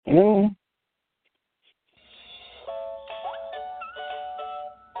Hello.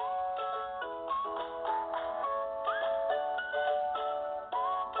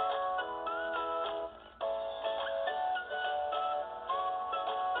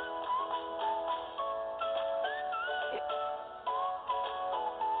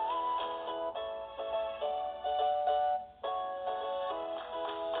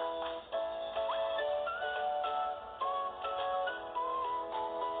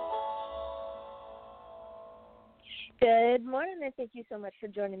 Good morning, and thank you so much for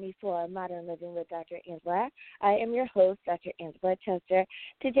joining me for Modern Living with Dr. Angela. I am your host, Dr. Angela Chester.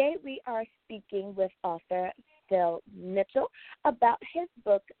 Today we are speaking with author Phil Mitchell about his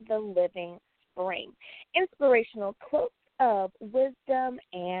book, The Living Spring, inspirational quotes of wisdom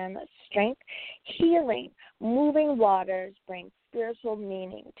and strength, healing, moving waters bring spiritual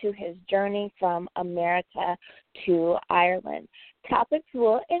meaning to his journey from America to Ireland. Topics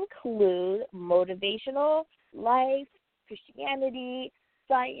will include motivational, life, Christianity,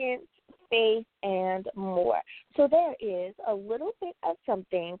 science, faith, and more. So there is a little bit of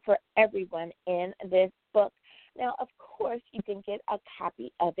something for everyone in this book. Now, of course, you can get a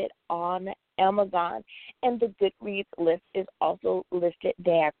copy of it on Amazon, and the Goodreads list is also listed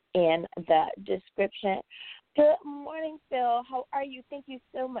there in the description. Good morning, Phil. How are you? Thank you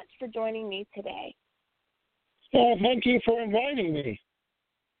so much for joining me today. Thank you for inviting me.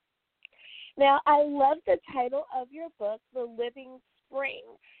 Now, I love the title of your book, The Living Spring.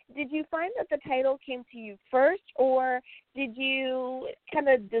 Did you find that the title came to you first, or did you kind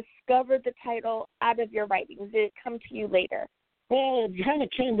of discover the title out of your writings? Did it come to you later? Well, it kind of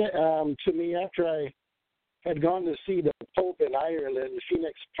came to me after I had gone to see the Pope in Ireland,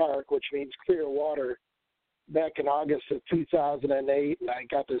 Phoenix Park, which means clear water, back in August of 2008, and I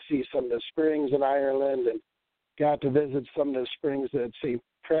got to see some of the springs in Ireland and got to visit some of the springs that St.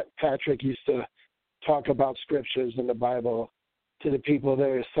 Patrick used to talk about scriptures in the Bible to the people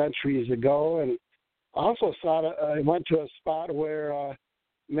there centuries ago. And also I went to a spot where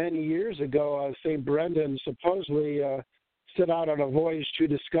many years ago St. Brendan supposedly set out on a voyage to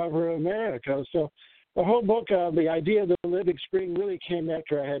discover America. So the whole book, the idea of the Living Spring really came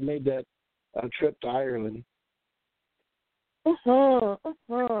after I had made that trip to Ireland. You know,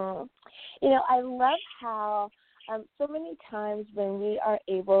 I love how so many times when we are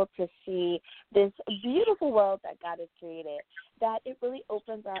able to see this beautiful world that God has created, that it really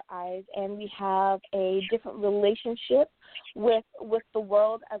opens our eyes and we have a different relationship with the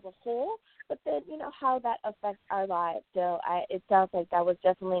world as a whole, but then, you know, how that affects our lives. So it sounds like that was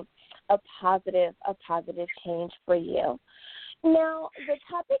definitely a positive change for you. Now, the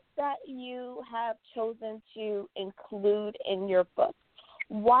topics that you have chosen to include in your book,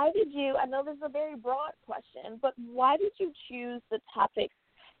 why did you, I know this is a very broad question, but why did you choose the topics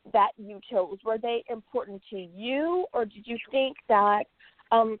that you chose? Were they important to you, or did you think that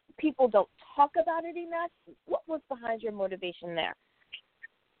people don't talk about it enough? What was behind your motivation there?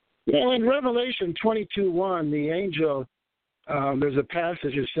 Well, in Revelation 22:1, the angel, there's a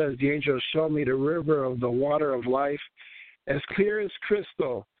passage that says, the angel showed me the river of the water of life, as clear as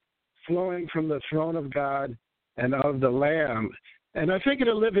crystal, flowing from the throne of God and of the Lamb. And I think in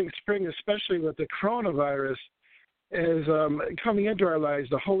a living spring, especially with the coronavirus, is coming into our lives.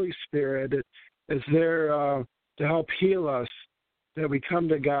 The Holy Spirit is there to help heal us, that we come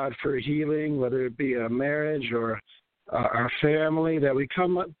to God for healing, whether it be a marriage or our family, that we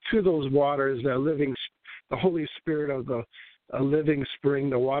come up to those waters, the Holy Spirit of the living spring,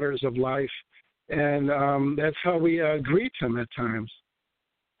 the waters of life. And that's how we greet Him at times.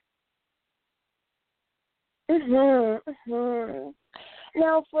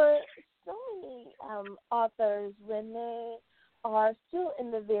 Now, for so many authors, when they are still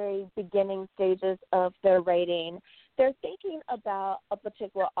in the very beginning stages of their writing, they're thinking about a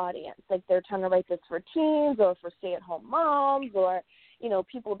particular audience. Like they're trying to write this for teens or for stay-at-home moms or, you know,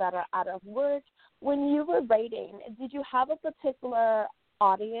 people that are out of work. When you were writing, did you have a particular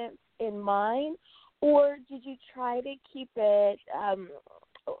audience in mind, or did you try to keep it,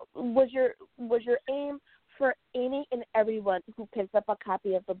 was your aim for any and everyone who picks up a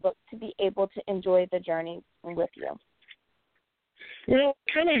copy of the book to be able to enjoy the journey with you? Well,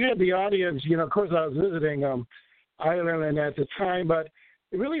 kind of had the audience, you know, of course I was visiting Ireland at the time, but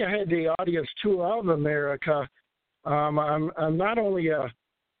really I had the audience too of America. I'm not only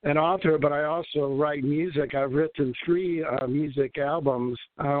an author, but I also write music. I've written 3 music albums.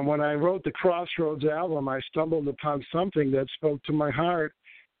 When I wrote the Crossroads album, I stumbled upon something that spoke to my heart,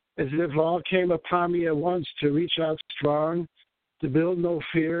 as if all came upon me at once, to reach out strong, to build no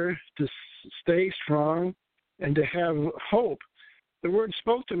fear, to stay strong, and to have hope. the word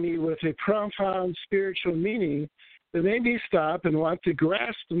spoke to me with a profound spiritual meaning that made me stop and want to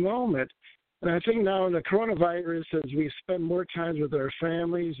grasp the moment. And I think now in the coronavirus, as we spend more time with our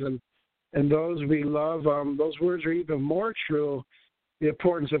families and those we love, those words are even more true, the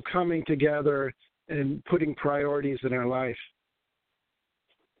importance of coming together and putting priorities in our life.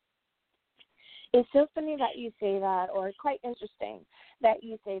 It's so funny that you say that, or quite interesting that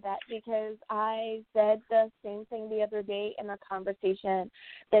you say that, because I said the same thing the other day in a conversation,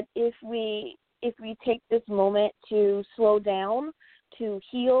 that if we take this moment to slow down, to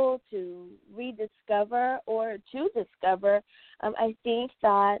heal, to rediscover, or to discover, I think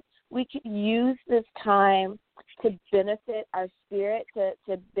that we could use this time to benefit our spirit,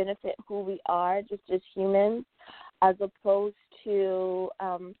 to benefit who we are just as humans, as opposed to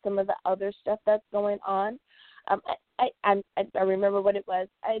some of the other stuff that's going on. I remember what it was.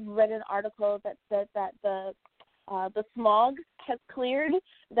 I read an article that said that the smog has cleared,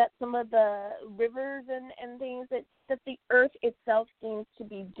 that some of the rivers and things that the earth itself seems to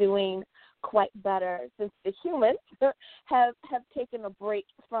be doing quite better, since the humans have taken a break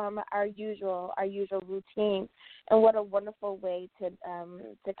from our usual routine. And what a wonderful way to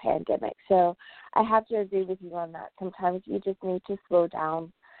pandemic. So I have to agree with you on that. Sometimes you just need to slow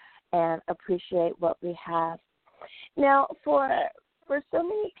down and appreciate what we have. Now, for so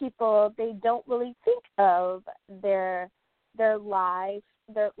many people, they don't really think of their life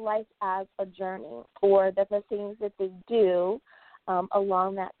as a journey, or that the things that they do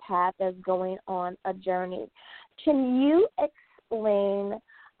along that path as going on a journey. Can you explain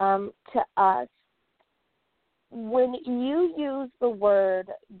to us, when you use the word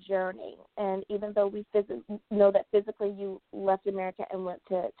journey, and even though we know that physically you left America and went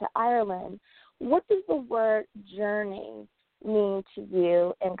to Ireland, what does the word journey mean to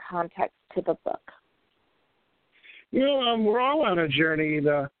you in context to the book? We're all on a journey.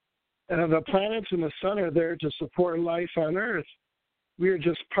 The planets and the sun are there to support life on Earth. We are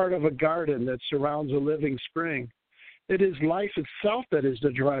just part of a garden that surrounds a living spring. It is life itself that is the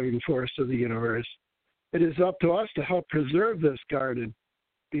driving force of the universe. It is up to us to help preserve this garden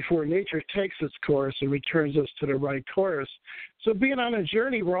before nature takes its course and returns us to the right course. So being on a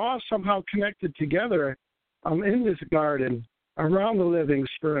journey, we're all somehow connected together in this garden around the living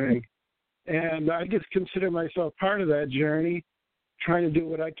spring. And I just consider myself part of that journey, trying to do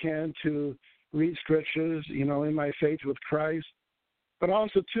what I can to read scriptures, in my faith with Christ, but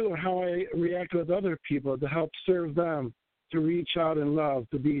also, too, how I react with other people to help serve them, to reach out in love,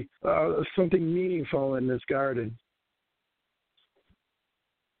 to be something meaningful in this garden.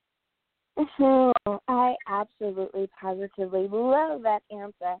 I absolutely, positively love that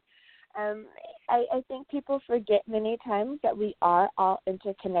answer. I think people forget many times that we are all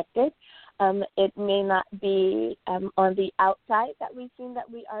interconnected. It may not be on the outside that we seem that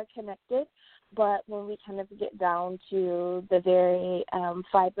we are connected, but when we kind of get down to the very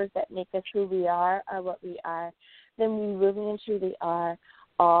fibers that make us who we are what we are, then we really and truly are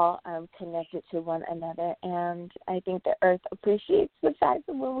all connected to one another. And I think the earth appreciates the fact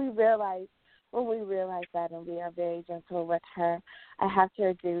that when we realize that, and we are very gentle with her. I have to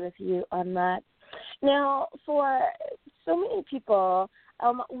agree with you on that. Now, for so many people,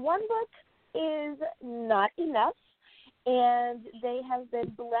 one book is not enough, and they have been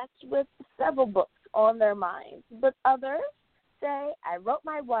blessed with several books on their minds. But others say, I wrote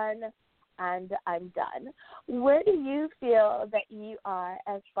my one, and I'm done. Where do you feel that you are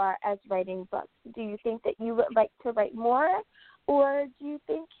as far as writing books? Do you think that you would like to write more, or do you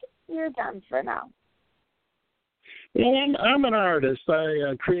think you're done for now? Well, I'm an artist.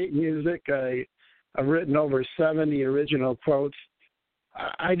 I create music. I've written over 70 original quotes.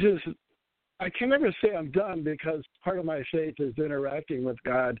 I can never say I'm done, because part of my faith is interacting with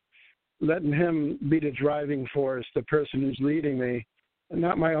God, letting him be the driving force, the person who's leading me, and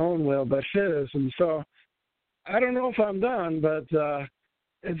not my own will, but his. And so I don't know if I'm done, but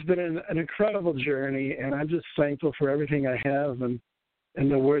it's been an incredible journey, and I'm just thankful for everything I have and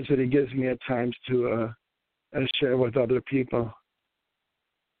the words that he gives me at times to share with other people.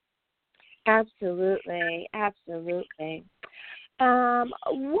 Absolutely.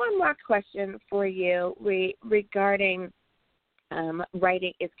 One more question for you regarding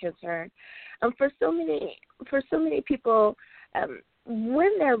writing is concerned. For so many people,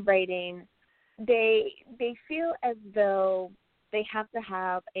 when they're writing, they feel as though they have to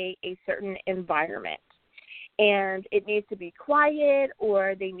have a certain environment. And it needs to be quiet,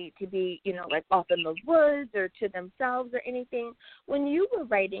 or they need to be, like off in the woods or to themselves or anything. When you were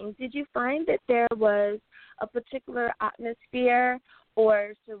writing, did you find that there was a particular atmosphere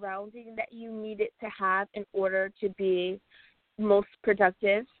or surrounding that you needed to have in order to be most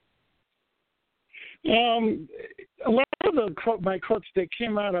productive? A lot of my quotes, they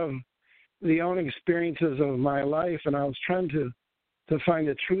came out of the own experiences of my life, and I was trying to find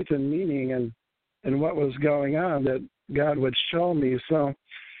the truth and meaning and what was going on that God would show me. So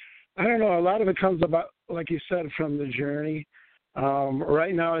I don't know. A lot of it comes about, like you said, from the journey.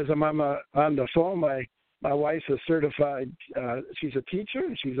 Right now, as I'm on the phone, my wife's a certified. She's a teacher,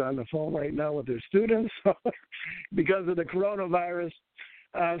 and she's on the phone right now with her students. So because of the coronavirus,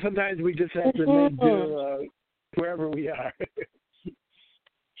 sometimes we just have to make do wherever we are.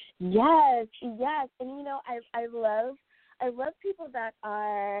 Yes, and I love people that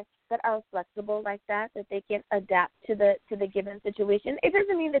are flexible like that they can adapt to the given situation. It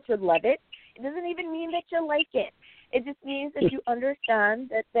doesn't mean that you love it. It doesn't even mean that you like it. It just means that you understand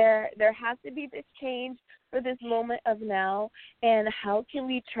that there has to be this change for this moment of now, and how can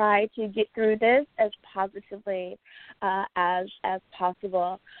we try to get through this as positively as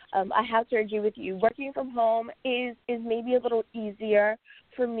possible. I have to agree with you. Working from home is maybe a little easier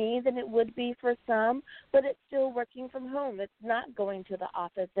for me than it would be for some, but it's still working from home. It's not going to the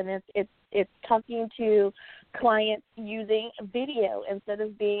office, and it's talking to clients using video instead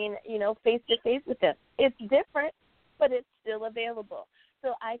of being face to face with them. It's different, but it's still available.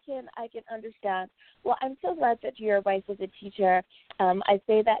 So I can understand. Well, I'm so glad that your wife is a teacher. I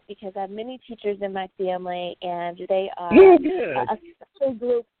say that because I have many teachers in my family, and they are a special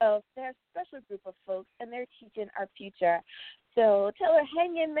group of folks, and they're teaching our future. So tell her,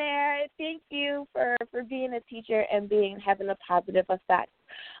 hang in there. Thank you for being a teacher and having a positive effect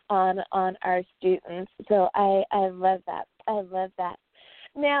on our students. So I love that. I love that.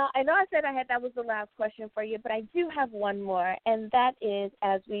 Now, I know I said that was the last question for you, but I do have one more, and that is,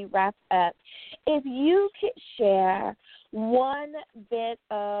 as we wrap up, if you could share one bit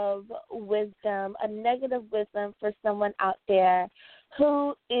of wisdom, a negative wisdom for someone out there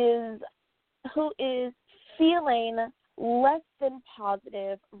who is feeling less than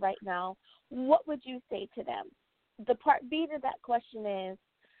positive right now, what would you say to them? The part B to that question is,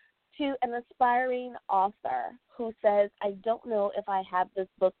 to an aspiring author who says, I don't know if I have this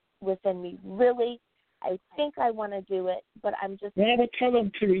book within me. Really, I think I want to do it, but I'm just... Yeah, I would tell them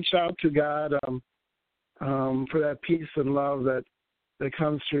to reach out to God for that peace and love that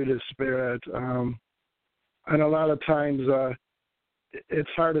comes through the Spirit. And a lot of times it's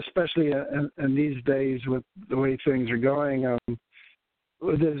hard, especially in these days with the way things are going,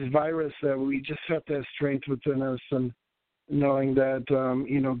 with this virus, that we just have to have strength within us, and knowing that,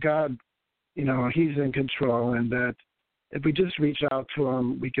 God, He's in control, and that if we just reach out to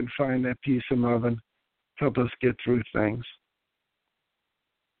Him, we can find that peace and love and help us get through things.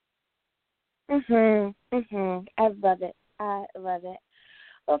 I love it.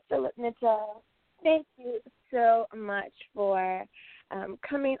 Well, Philip Mitchell, thank you so much for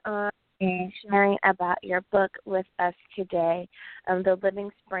coming on and sharing about your book with us today. The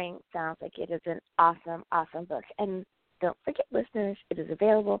Living Spring sounds like it is an awesome, awesome book. And don't forget, listeners, it is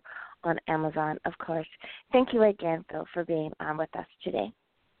available on Amazon, of course. Thank you again, Phil, for being on with us today.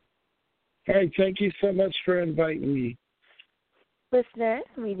 Hey, thank you so much for inviting me. Listeners,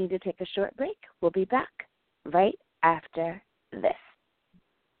 we need to take a short break. We'll be back right after this.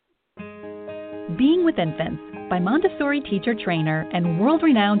 Being with Infants by Montessori teacher trainer and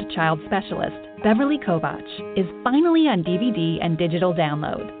world-renowned child specialist Beverly Kovach is finally on DVD and digital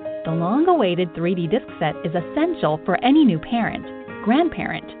download. The long-awaited 3D disc set is essential for any new parent,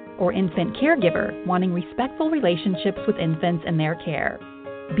 grandparent, or infant caregiver wanting respectful relationships with infants and their care.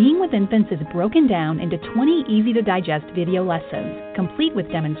 Being with Infants is broken down into 20 easy-to-digest video lessons, complete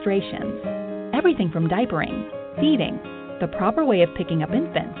with demonstrations. Everything from diapering, feeding, the proper way of picking up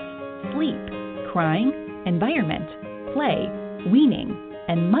infants, sleep, crying, environment, play, weaning,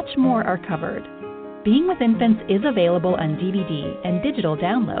 and much more are covered. Being with Infants is available on DVD and digital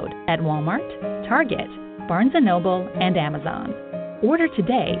download at Walmart, Target, Barnes & Noble, and Amazon. Order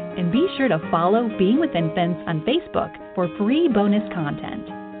today and be sure to follow Being with Infants on Facebook for free bonus content.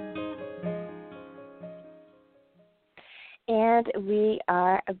 And we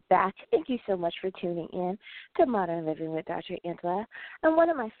are back. Thank you so much for tuning in to Modern Living with Dr. Angela. And one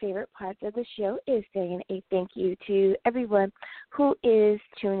of my favorite parts of the show is saying a thank you to everyone who is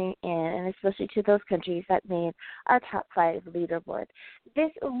tuning in, and especially to those countries that made our top 5 leaderboard.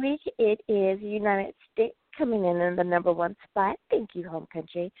 This week it is the United States coming in the number 1 spot. Thank you, home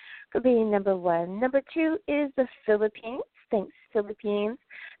country, for being number 1. Number 2 is the Philippines. Thanks, Philippines.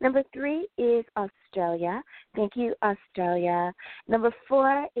 Number 3 is Australia. Thank you, Australia. Number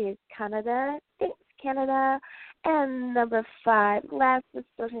 4 is Canada. Thanks, Canada. And number 5, last but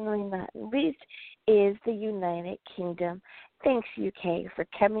certainly not least, is the United Kingdom. Thanks, UK, for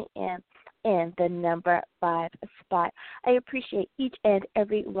coming in the number 5 spot. I appreciate each and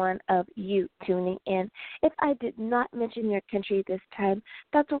every one of you tuning in. If I did not mention your country this time,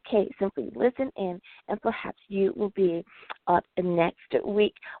 that's okay. Simply listen in, and perhaps you will be up next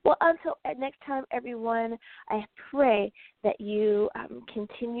week. Well, until next time, everyone, I pray that you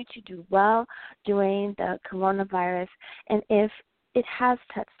continue to do well during the coronavirus. And if it has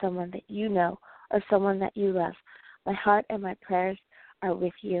touched someone that you know or someone that you love, my heart and my prayers are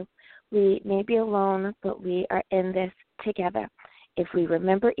with you. We may be alone, but we are in this together. If we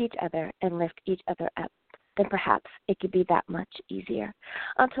remember each other and lift each other up, then perhaps it could be that much easier.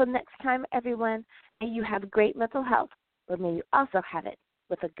 Until next time, everyone, may you have great mental health, but may you also have it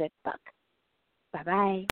with a good book. Bye-bye.